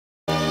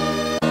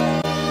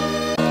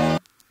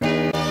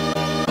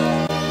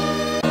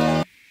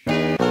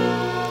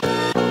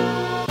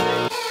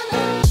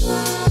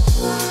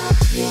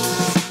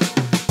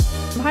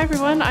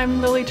everyone,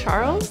 I'm Lily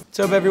Charles. What's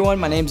up everyone,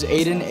 my name's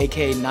Aiden,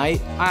 aka Knight.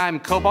 I'm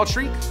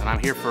CobaltStreak, and I'm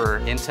here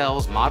for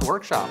Intel's Mod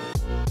Workshop.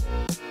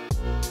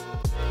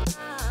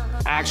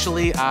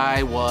 Actually,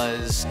 I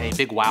was a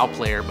big WoW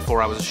player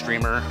before I was a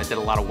streamer. I did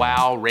a lot of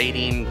WoW,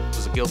 raiding,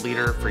 was a guild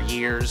leader for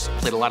years,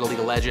 played a lot of League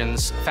of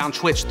Legends. Found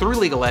Twitch through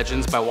League of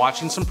Legends by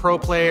watching some pro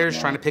players,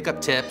 trying to pick up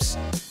tips.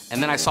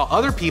 And then I saw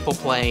other people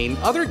playing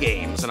other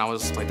games, and I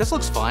was like, this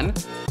looks fun.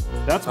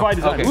 That's by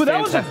design. Okay, ooh,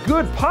 that was a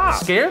good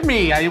pop. Scared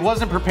me, I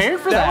wasn't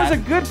prepared for that. That was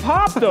a good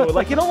pop though,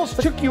 like it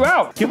almost took you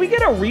out. Can we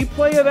get a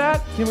replay of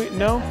that? Can we,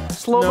 no?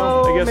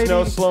 Slow-mo, no, I guess maybe?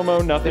 No, slow-mo,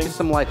 nothing. Maybe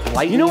some like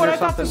lightning. You know what, or I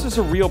thought something. this was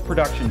a real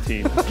production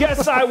team.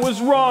 Guess I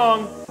was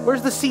wrong.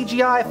 Where's the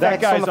CGI effects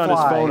That guy's on the his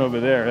fly? phone over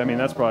there. I mean,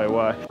 that's probably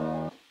why.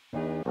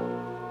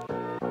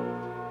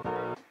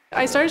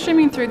 I started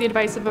streaming through the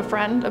advice of a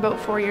friend about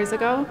 4 years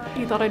ago.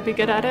 He thought I'd be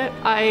good at it.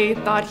 I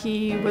thought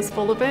he was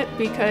full of it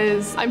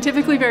because I'm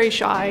typically very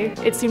shy.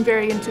 It seemed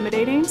very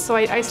intimidating. So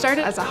I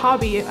started as a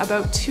hobby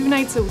about 2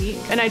 nights a week,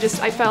 and I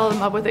fell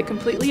in love with it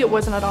completely. It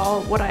wasn't at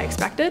all what I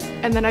expected.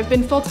 And then I've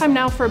been full-time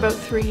now for about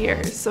 3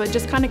 years. So it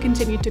just kind of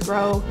continued to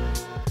grow.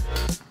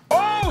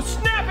 Oh,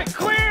 snap, it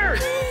cleared!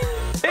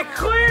 It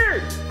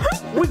cleared!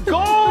 We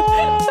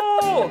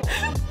go!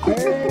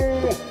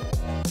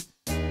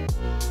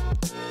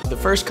 The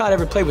first COD I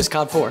ever played was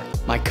COD 4.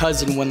 My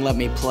cousin wouldn't let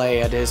me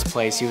play at his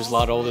place. He was a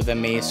lot older than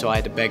me, so I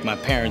had to beg my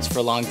parents for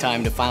a long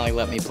time to finally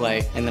let me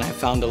play, and then I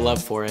found a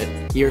love for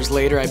it. Years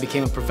later, I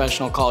became a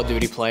professional Call of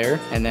Duty player,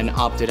 and then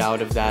opted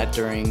out of that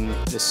during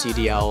the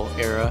CDL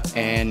era,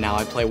 and now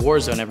I play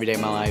Warzone every day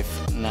of my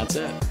life, and that's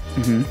it.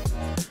 You're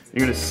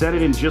gonna set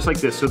it in just like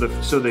this, so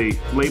the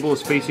label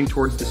is facing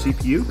towards the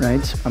CPU.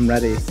 Right, I'm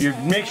ready. You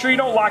make sure you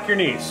don't lock your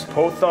knees.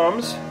 Both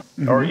thumbs,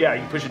 or yeah,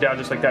 you push it down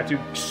just like that too.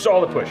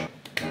 Solid push.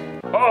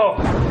 Oh!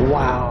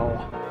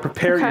 Wow.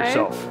 Prepare Okay.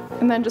 yourself.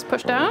 And then just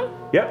push down.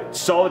 Yep,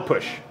 solid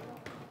push.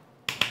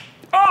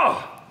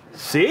 Oh!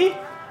 See?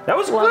 That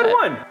was a Love good it.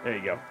 one. There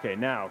you go. Okay,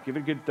 now give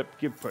it a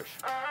good push.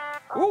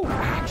 Ooh,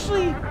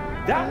 actually,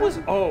 that was,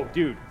 oh,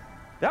 dude,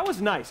 that was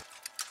nice.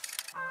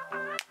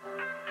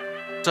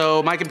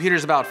 So my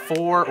computer's about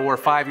 4 or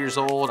 5 years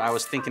old. I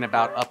was thinking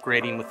about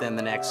upgrading within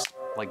the next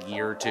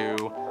year or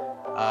two.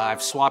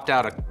 I've swapped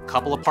out a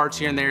couple of parts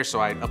here and there, so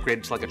I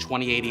upgraded to like a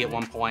 2080 at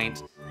one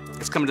point.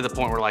 It's coming to the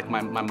point where like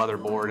my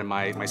motherboard and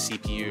my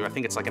CPU, I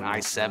think it's like an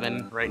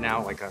i7 right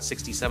now, like a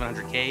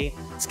 6700K.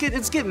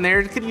 It's getting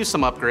there. It could use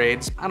some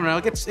upgrades. I don't know,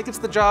 it gets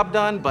the job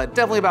done, but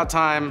definitely about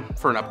time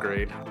for an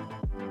upgrade.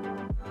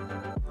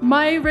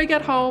 My rig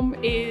at home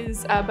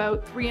is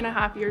about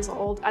 3.5 years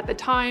old. At the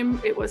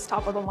time, it was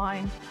top of the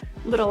line,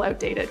 little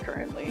outdated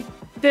currently.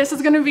 This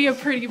is gonna be a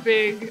pretty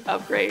big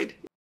upgrade.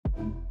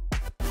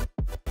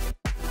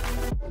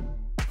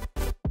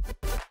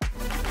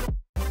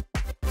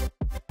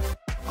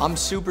 I'm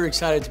super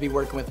excited to be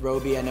working with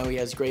Roby. I know he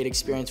has great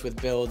experience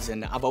with builds,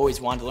 and I've always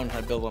wanted to learn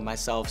how to build one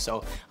myself,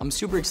 so I'm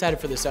super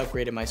excited for this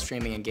upgrade in my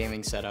streaming and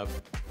gaming setup.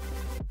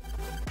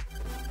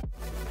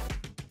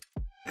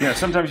 Yeah,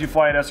 sometimes you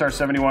fly an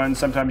SR-71,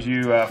 sometimes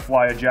you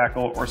fly a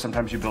Jackal, or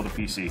sometimes you build a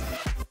PC.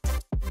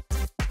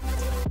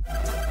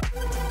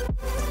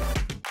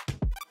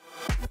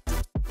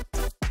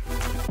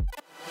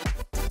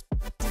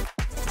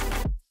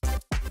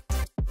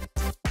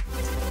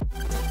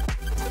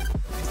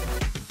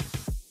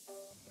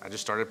 I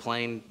just started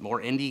playing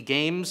more indie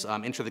games,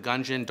 Enter the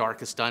Gungeon,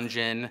 Darkest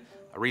Dungeon,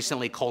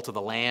 recently Cult of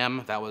the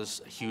Lamb, that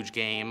was a huge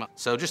game.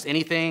 So just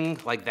anything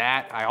like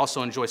that. I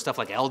also enjoy stuff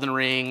like Elden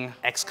Ring,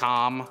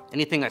 XCOM,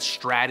 anything that's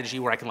strategy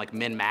where I can like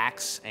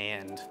min-max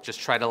and just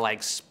try to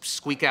like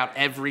squeak out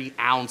every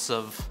ounce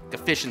of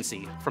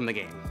efficiency from the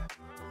game.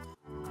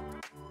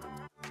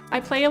 I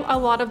play a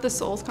lot of the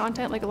Souls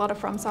content, like a lot of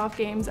FromSoft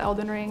games,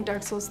 Elden Ring,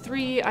 Dark Souls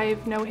 3.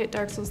 I've no-hit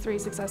Dark Souls 3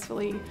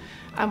 successfully.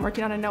 I'm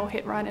working on a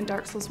no-hit run in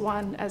Dark Souls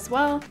 1 as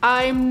well.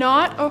 I'm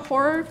not a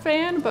horror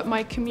fan, but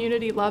my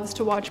community loves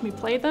to watch me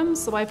play them,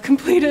 so I've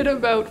completed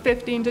about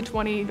 15 to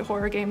 20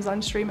 horror games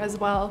on stream as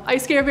well. I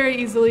scare very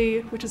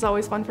easily, which is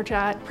always fun for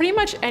chat. Pretty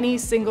much any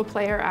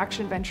single-player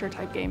action-adventure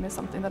type game is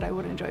something that I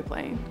would enjoy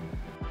playing.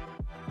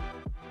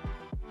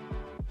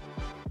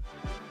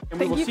 And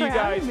we will see you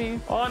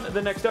guys on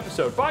the next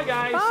episode. Bye,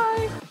 guys.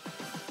 Bye.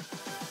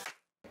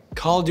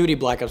 Call of Duty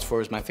Black Ops 4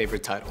 is my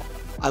favorite title.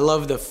 I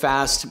love the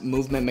fast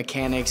movement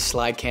mechanics,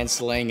 slide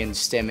canceling, and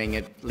stimming.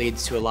 It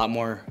leads to a lot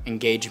more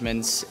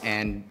engagements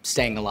and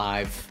staying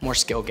alive, more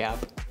skill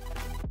gap.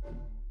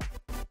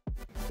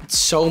 It's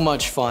so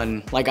much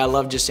fun. Like, I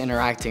love just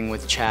interacting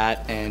with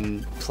chat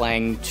and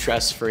playing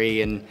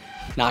stress-free and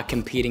not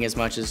competing as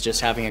much as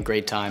just having a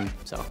great time.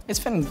 So it's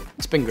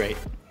been great.